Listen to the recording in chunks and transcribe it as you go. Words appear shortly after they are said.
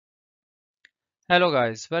Hello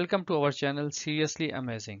guys, welcome to our channel Seriously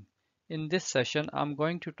Amazing. In this session, I'm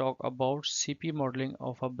going to talk about CP modeling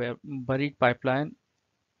of a buried pipeline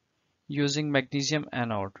using magnesium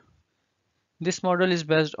anode. This model is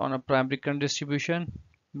based on a primary current distribution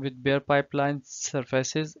with bare pipeline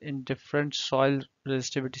surfaces in different soil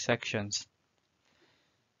resistivity sections.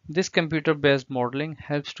 This computer-based modeling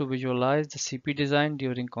helps to visualize the CP design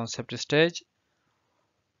during concept stage,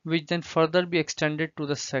 which then further be extended to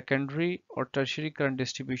the secondary or tertiary current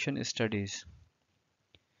distribution studies.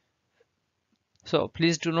 So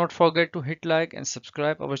please do not forget to hit like and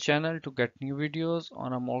subscribe our channel to get new videos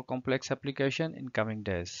on a more complex application in coming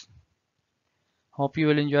days. Hope you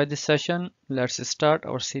will enjoy this session. Let's start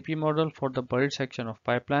our CP model for the buried section of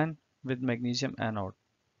pipeline with magnesium anode.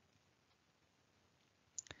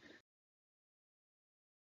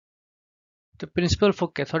 The principle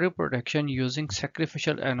for cathodic protection using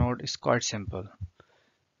sacrificial anode is quite simple,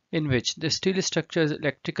 in which the steel structure is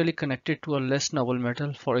electrically connected to a less noble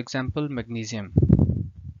metal, for example magnesium,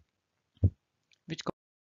 which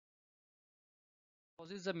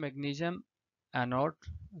causes the magnesium anode,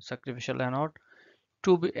 sacrificial anode,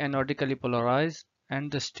 to be anodically polarized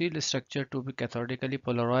and the steel structure to be cathodically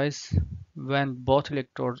polarized when both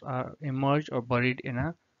electrodes are immersed or buried in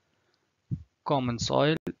a common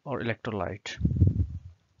soil or electrolyte.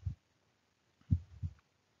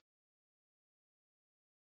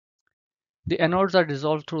 The anodes are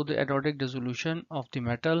dissolved through the anodic dissolution of the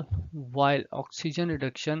metal while oxygen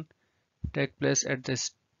reduction takes place at the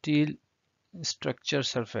steel structure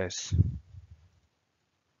surface.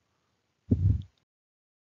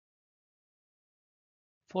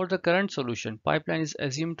 For the current solution, pipeline is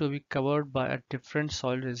assumed to be covered by a different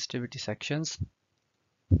soil resistivity sections.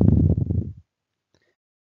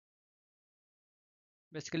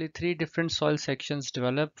 Basically, three different soil sections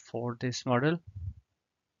developed for this model.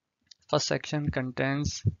 First section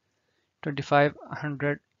contains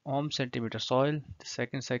 2500 ohm centimeter soil. The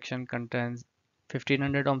second section contains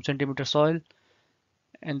 1500 ohm centimeter soil,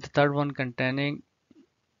 and the third one containing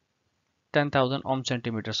 10,000 ohm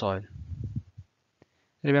centimeter soil.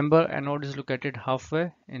 Remember, anode is located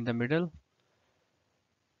halfway in the middle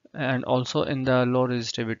and also in the low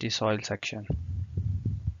resistivity soil section.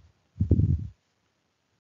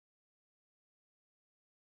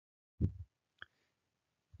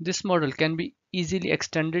 This model can be easily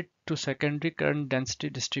extended to secondary current density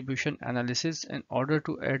distribution analysis in order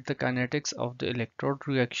to add the kinetics of the electrode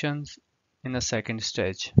reactions in a second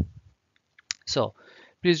stage. So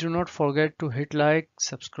please do not forget to hit like,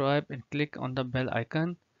 subscribe and click on the bell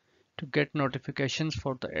icon to get notifications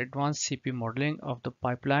for the advanced CP modeling of the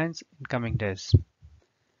pipelines in coming days.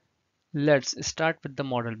 Let's start with the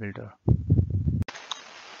model builder.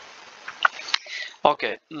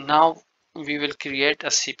 Okay, now we will create a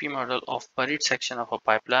CP model of buried section of a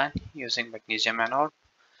pipeline using magnesium anode.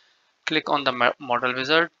 Click on the model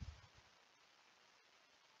wizard.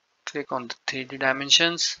 Click on the 3D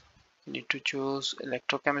dimensions. You need to choose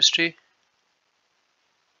electrochemistry.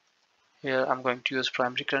 Here I'm going to use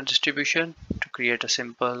primary current distribution to create a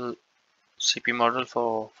simple CP model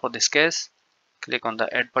for this case. Click on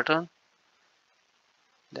the add button,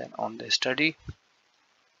 then on the study.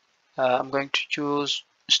 I'm going to choose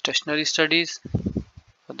stationary studies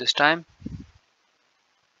for this time.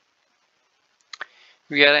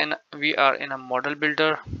 We are in a model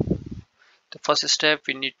builder. The first step,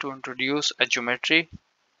 we need to introduce a geometry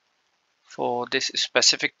for this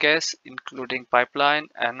specific case, including pipeline,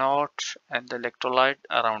 anode and the electrolyte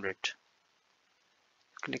around it.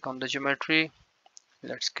 Click on the geometry.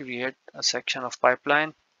 Let's create a section of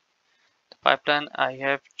pipeline. The pipeline I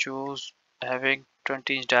have choose having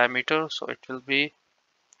 20-inch diameter, so it will be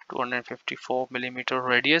 254 millimeter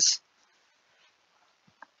radius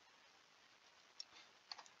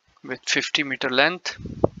with 50 meter length.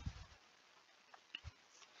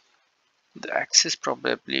 The axis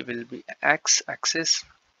probably will be X axis.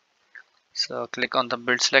 So click on the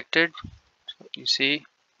build selected. So you see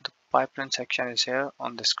the pipeline section is here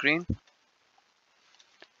on the screen.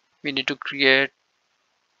 We need to create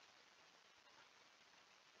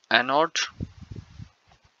anode.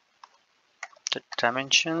 The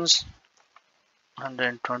dimensions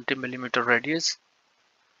 120 millimeter radius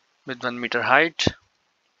with 1 meter height.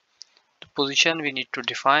 The position we need to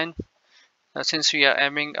define. Since we are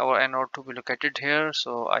aiming our anode to be located here,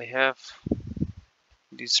 so I have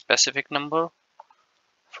the specific number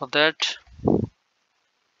for that,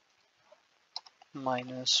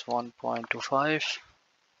 minus 1.25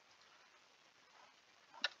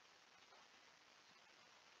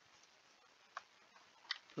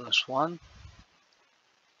 plus 1.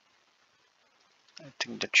 I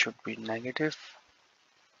think that should be negative.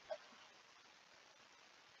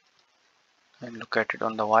 and look at it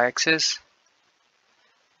on the y-axis.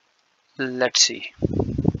 Let's see.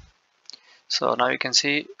 So now you can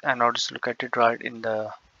see anode is located right in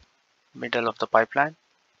the middle of the pipeline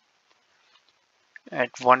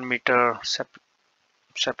at 1 meter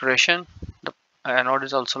separation. The anode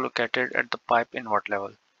is also located at the pipe inward level.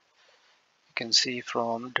 You can see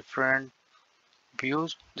from different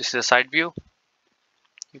views. This is a side view.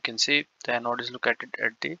 You can see the anode is located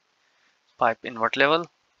at the pipe inward level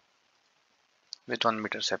with 1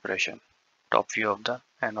 meter separation. Top view of the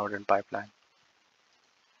anode and pipeline.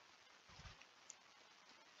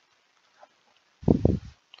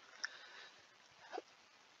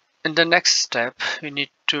 In the next step, we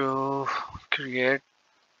need to create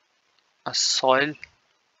a soil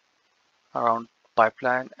around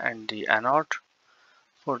pipeline and the anode.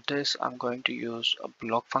 For this, I'm going to use a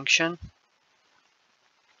block function.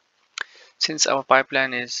 Since our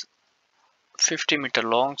pipeline is 50 meter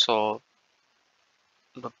long, so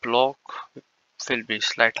the block will be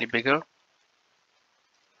slightly bigger,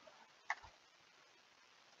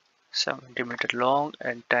 70 meter long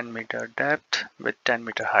and 10 meter depth with 10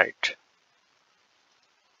 meter height.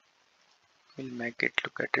 We'll make it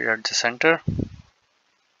located at the center.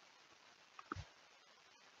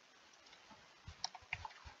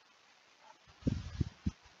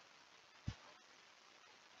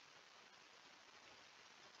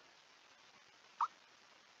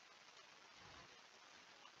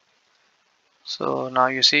 So now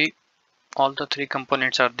you see all the three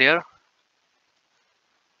components are there: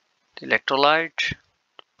 the electrolyte,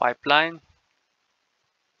 pipeline,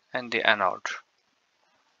 and the anode.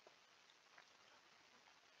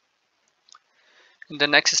 In the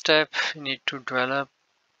next step, you need to develop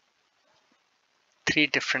 3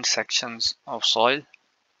 different sections of soil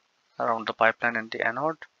around the pipeline and the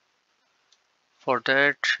anode. For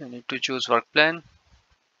that, you need to choose work plan.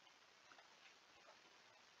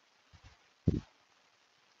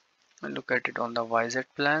 And look at it on the YZ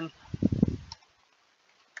plan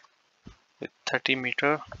with 30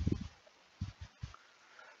 meter.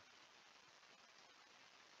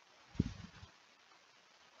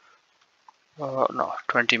 No,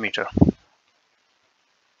 20 meter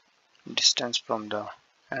distance from the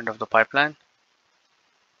end of the pipeline.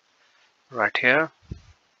 Right here,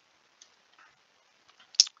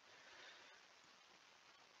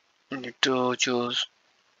 you need to choose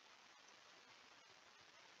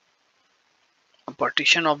a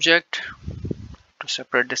partition object to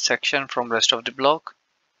separate this section from rest of the block.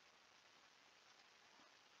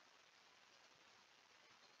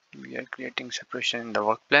 We are creating separation in the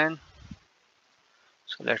work plan.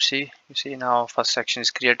 So let's see. You see now first section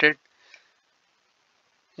is created.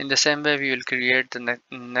 In the same way, we will create the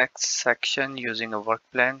next section using a work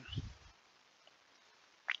plan.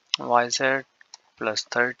 YZ plus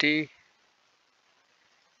 30,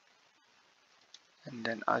 and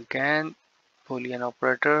then again Boolean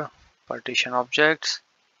operator, partition objects,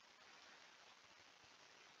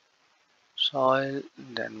 soil,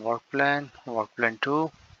 then work plan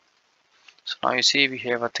 2. So now you see we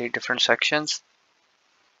have 3 different sections: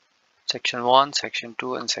 section 1, section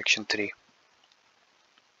 2, and section 3.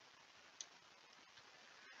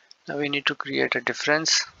 Now we need to create a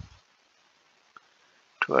difference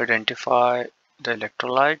to identify the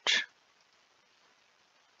electrolyte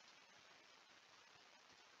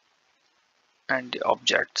and the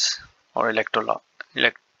objects or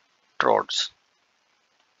electrodes.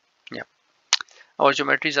 Yeah, our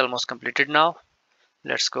geometry is almost completed now.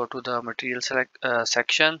 Let's go to the material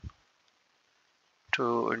section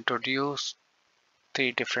to introduce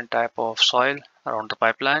 3 different type of soil around the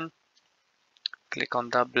pipeline. Click on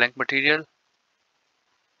the blank material,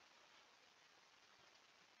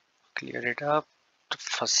 clear it up. The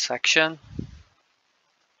first section,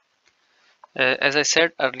 as I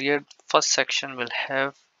said earlier, first section will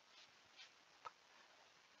have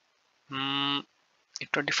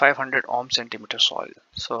 2500 ohm centimeter soil.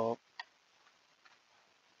 So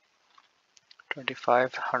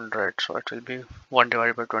 2500, so it will be 1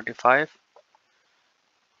 divided by 25.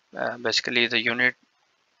 Basically the unit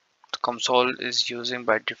the COMSOL is using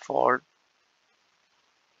by default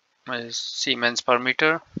is Siemens per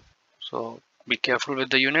meter, so be careful with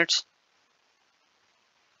the units.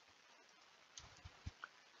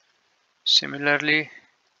 Similarly,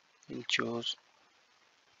 we'll choose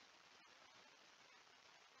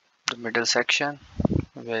the middle section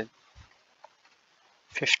with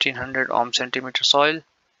 1500 ohm centimeter soil,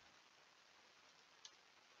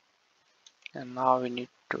 and now we need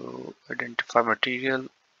to identify material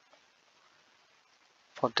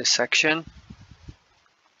for this section.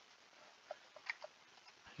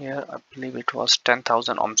 Here I believe it was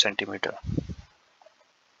 10,000 ohm centimeter.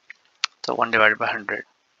 So 1 divided by 100.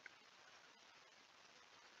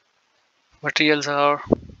 Materials are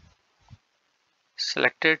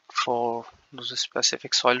selected for those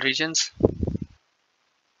specific soil regions.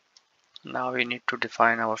 Now we need to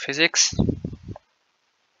define our physics.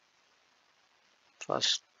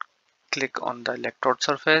 First, click on the electrode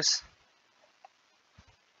surface.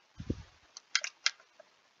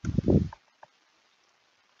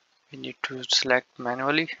 We need to select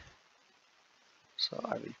manually. So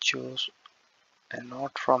I will choose a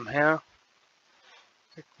node from here.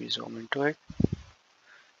 Let me zoom into it.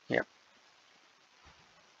 Yeah.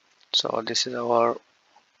 So this is our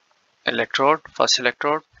electrode, first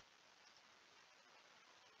electrode.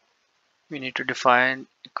 We need to define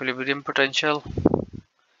equilibrium potential.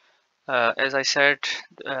 As I said,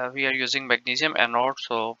 we are using magnesium anode,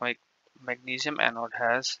 so my magnesium anode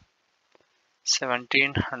has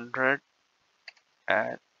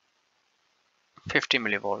 1750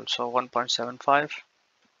 millivolts, so 1.75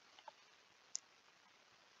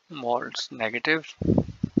 volts negative.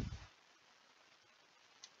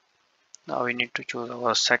 Now we need to choose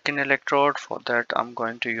our second electrode. For that, I'm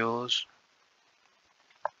going to use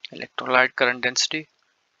electrolyte current density.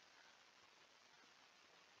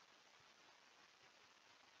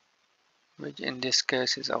 Which in this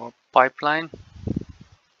case is our pipeline.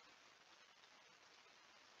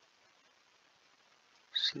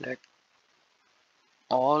 Select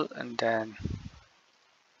all and then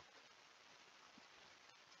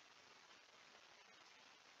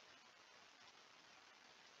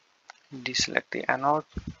deselect the anode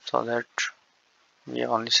so that we have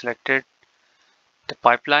only selected the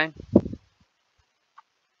pipeline.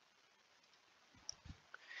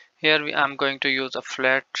 Here I'm going to use a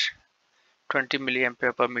flat 20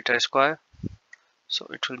 milliampere per meter square, so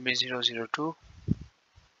it will be 002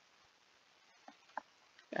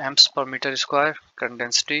 amps per meter square current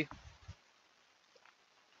density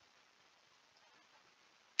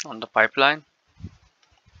on the pipeline.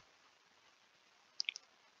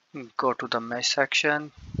 Go to the mesh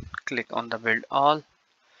section, click on the build all.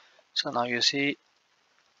 So now you see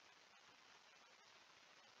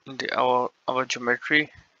our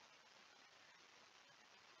geometry,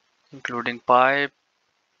 including pipe,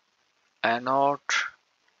 anode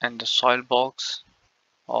and the soil box,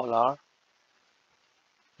 all are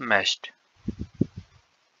meshed.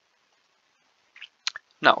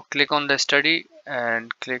 Now click on the study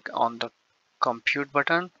and click on the compute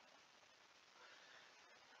button.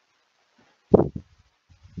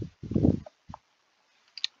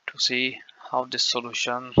 To see how this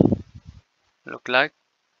solution look like.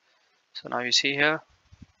 So now you see here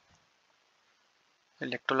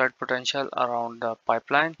electrolyte potential around the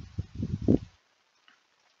pipeline,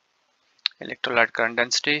 electrolyte current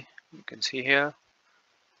density. You can see here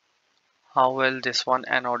how well this one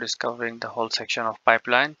anode is covering the whole section of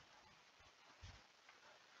pipeline.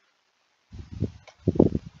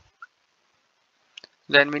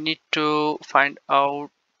 Then we need to find out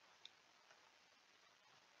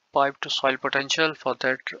pipe to soil potential. For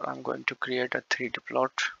that, I'm going to create a 3D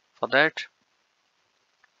plot for that.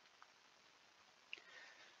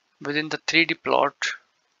 Within the 3D plot,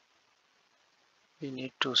 we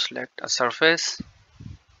need to select a surface.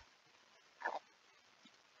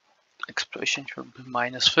 Expression should be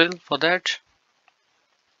minus fill. For that,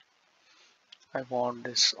 I want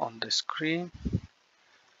this on the screen.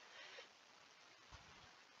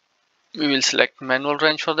 We will select manual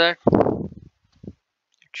range for that.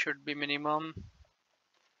 It should be minimum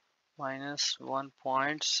minus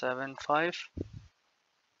 1.75,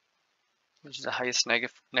 which is the highest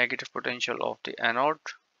negative potential of the anode,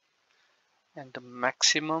 and the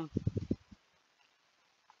maximum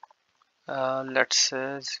let's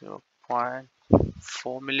say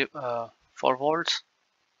 0.4 volts.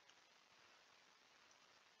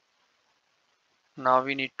 Now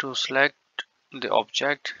we need to select the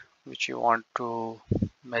object which you want to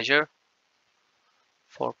measure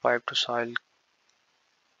for pipe to soil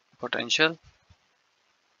potential.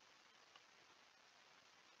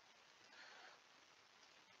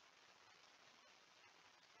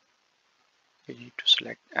 We need to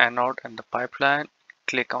select anode and the pipeline,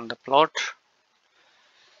 click on the plot.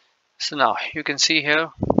 So now you can see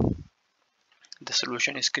here the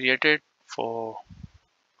solution is created for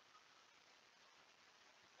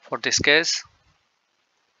this case,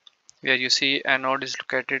 where you see anode is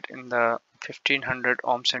located in the 1500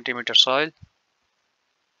 ohm centimeter soil,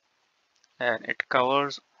 and it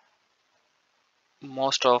covers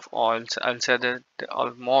most of oils. I'll say that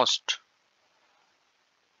almost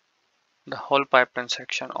the whole pipeline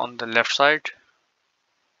section on the left side,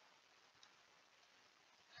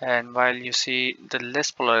 and while you see the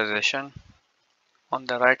less polarization on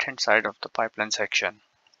the right hand side of the pipeline section.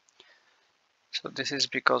 So this is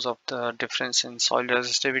because of the difference in soil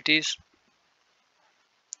resistivities.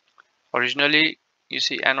 Originally, you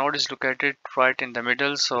see anode is located right in the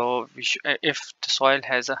middle, so if the soil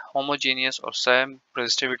has a homogeneous or same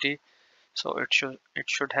resistivity, so it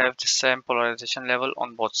should have the same polarization level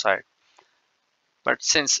on both sides. But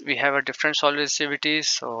since we have a different soil resistivity,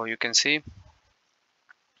 so you can see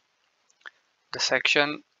the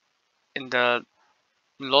section in the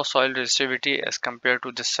low soil resistivity as compared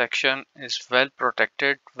to this section is well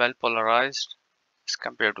protected, well polarized as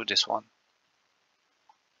compared to this one.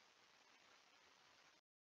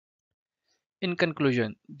 In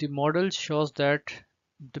conclusion, the model shows that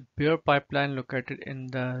the bare pipeline located in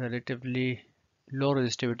the relatively low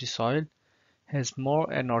resistivity soil has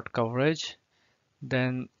more anode coverage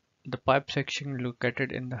than the pipe section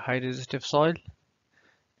located in the high resistive soil,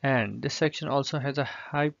 and this section also has a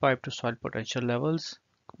high pipe to soil potential levels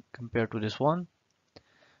compared to this one.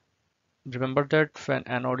 Remember that when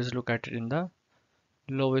anode is located in the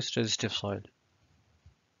lowest resistive soil.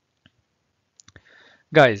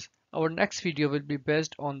 Guys, our next video will be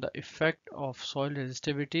based on the effect of soil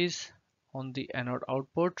resistivities on the anode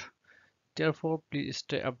output. Therefore, please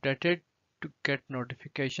stay updated to get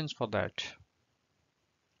notifications for that.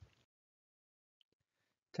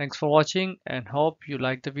 Thanks for watching and hope you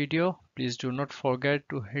like the video. Please do not forget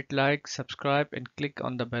to hit like, subscribe and click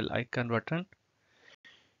on the bell icon button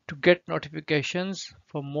to get notifications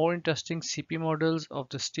for more interesting CP models of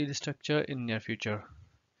the steel structure in near future.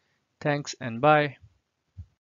 Thanks and bye.